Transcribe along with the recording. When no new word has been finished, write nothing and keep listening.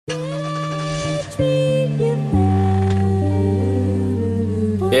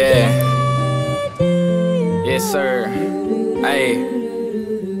Yes, sir. Hey,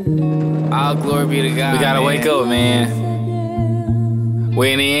 all glory be to God. We gotta wake up, man.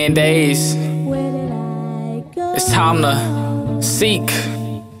 We're in the end days. It's time to seek.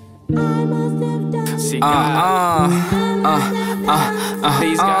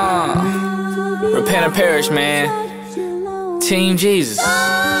 Repent and perish, man. Team Jesus.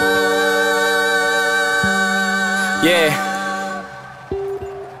 Yeah.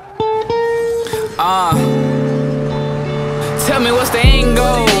 Tell me what's the end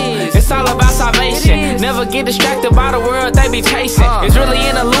goal? It's all about salvation. Never get distracted by the world they be chasing. It's really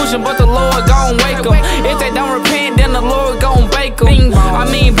an illusion, but the Lord gon' wake them. If they don't repent, then the Lord gon' bake them. I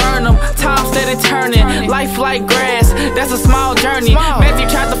mean burn them. Time steady turning. Life like grass, that's a small journey. Matthew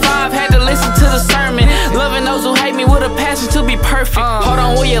chapter 5, had to listen to the sermon. Loving those who hate me with a passion to be perfect. Hold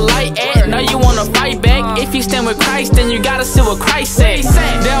on, where your light at? Know you wanna fight back. If you stand with Christ, then you gotta see what Christ said.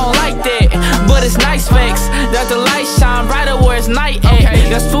 They don't like that, but it's nice facts. That the light shine brighter where it's night at.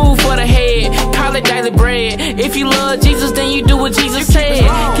 That's food for the head, call it daily bread. If you love Jesus, then you do what Jesus said.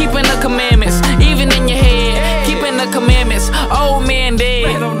 Keeping the commandments, even in your head. Keeping the commandments, old man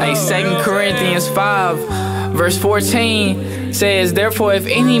dead. Hey, 2 Corinthians 5 verse 14 says, therefore if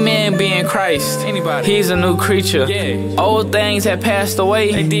any man be in Christ, he's a new creature. Old things have passed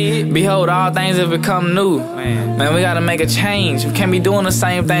away, behold, all things have become new. Man, we gotta make a change. We can't be doing the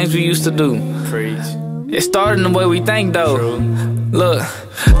same things we used to do. It started in the way we think though. Look,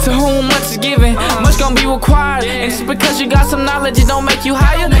 to whom much is given, much gonna be required. And just because you got some knowledge, it don't make you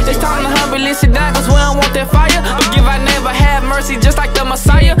higher. It's time to humbly sit down, cause we don't want that fire. Forgive our neighbor, have mercy, just like the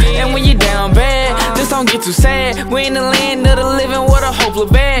Messiah. And when you're down bad, just don't get too sad. We in the land of the living, what a hope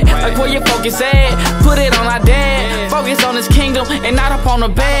look bad. Like where your focus at, put it on our dad. Focus on his kingdom, and not up on the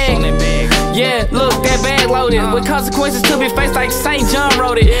bag. Yeah, look, that bag loaded, with consequences to be faced like St. John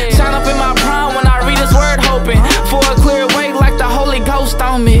wrote it. Shine up in my prime when I read his word, hoping for a clear way like the Holy Ghost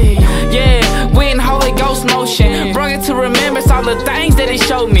on me. Yeah, we in Holy Ghost motion. Bring it to remembrance all the things that he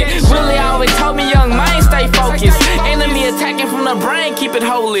showed me. Really always told me, young man, stay focused. Enemy attacking from the brain, keep it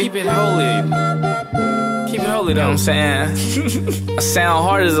holy. Keep it holy. Keep it holy, though. You know what I'm saying? A sound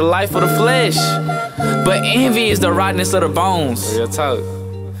heart is the life of the flesh, but envy is the rottenness of the bones. Real talk.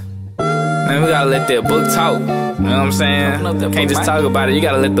 Man, we gotta let that book talk. You know what I'm saying? Can't just talk about it, you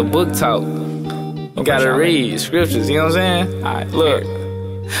gotta let the book talk. You gotta read scriptures, you know what I'm saying? Alright, look.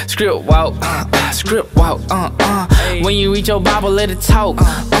 Script walk, script walk, When you read your Bible, let it talk.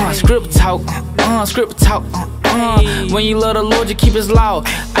 Script talk, script talk, When you love the Lord, you keep his law.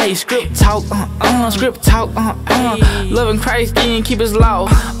 Ayy, script talk, script talk, Loving Christ, you keep his law.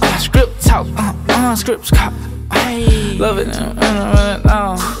 Script talk, script talk, love it,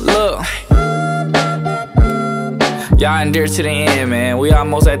 look. Y'all endure to the end, man. We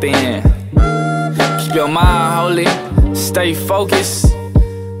almost at the end. Keep your mind holy, stay focused,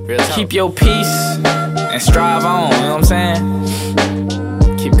 keep your peace, and strive on, you know what I'm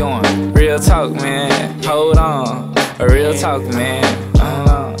saying? Keep going. Real talk, man. Hold on. Real talk, man.